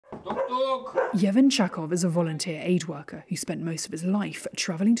Yevhen Tkachov is a volunteer aid worker who spent most of his life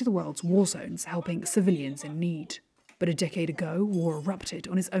travelling to the world's war zones helping civilians in need. But a decade ago, war erupted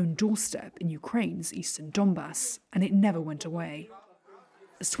on his own doorstep in Ukraine's eastern Donbass, and it never went away.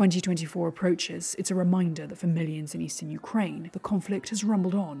 As 2024 approaches, it's a reminder that for millions in eastern Ukraine, the conflict has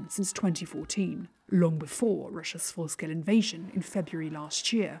rumbled on since 2014, long before Russia's full-scale invasion in February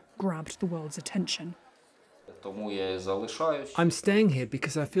last year grabbed the world's attention. I'm staying here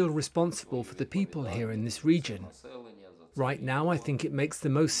because I feel responsible for the people here in this region. Right now, I think it makes the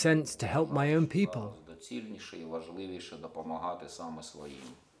most sense to help my own people.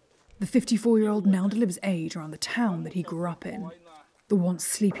 The 54-year-old now delivers aid around the town that he grew up in. The once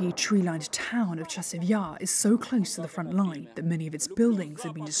sleepy, tree-lined town of Chasiv Yar is so close to the front line that many of its buildings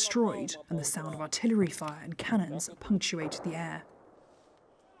have been destroyed, and the sound of artillery fire and cannons punctuate the air.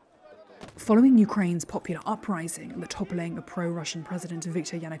 Following Ukraine's popular uprising and the toppling of pro-Russian President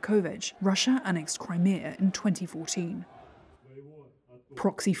Viktor Yanukovych, Russia annexed Crimea in 2014.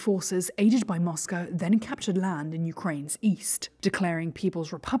 Proxy forces, aided by Moscow, then captured land in Ukraine's east, declaring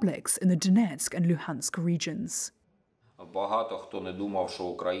people's republics in the Donetsk and Luhansk regions.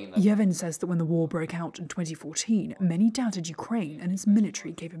 Yevhen says that when the war broke out in 2014, many doubted Ukraine and its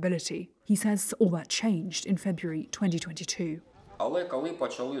military capability. He says all that changed in February 2022.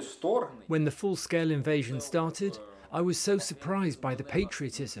 When the full-scale invasion started, I was so surprised by the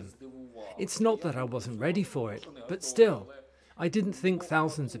patriotism. It's not that I wasn't ready for it, but still, I didn't think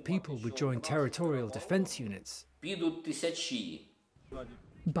thousands of people would join territorial defense units.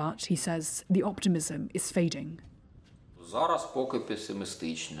 But, he says, the optimism is fading.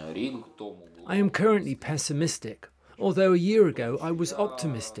 I am currently pessimistic, although a year ago I was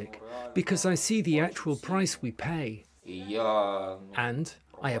optimistic, because I see the actual price we pay. And,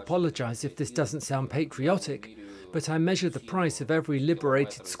 I apologize if this doesn't sound patriotic, but I measure the price of every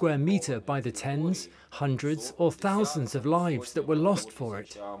liberated square metre by the tens, hundreds or thousands of lives that were lost for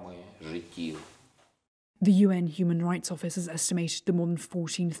it. The UN Human Rights Office has estimated that more than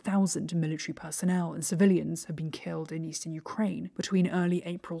 14,000 military personnel and civilians have been killed in eastern Ukraine between early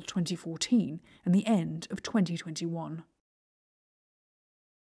April 2014 and the end of 2021.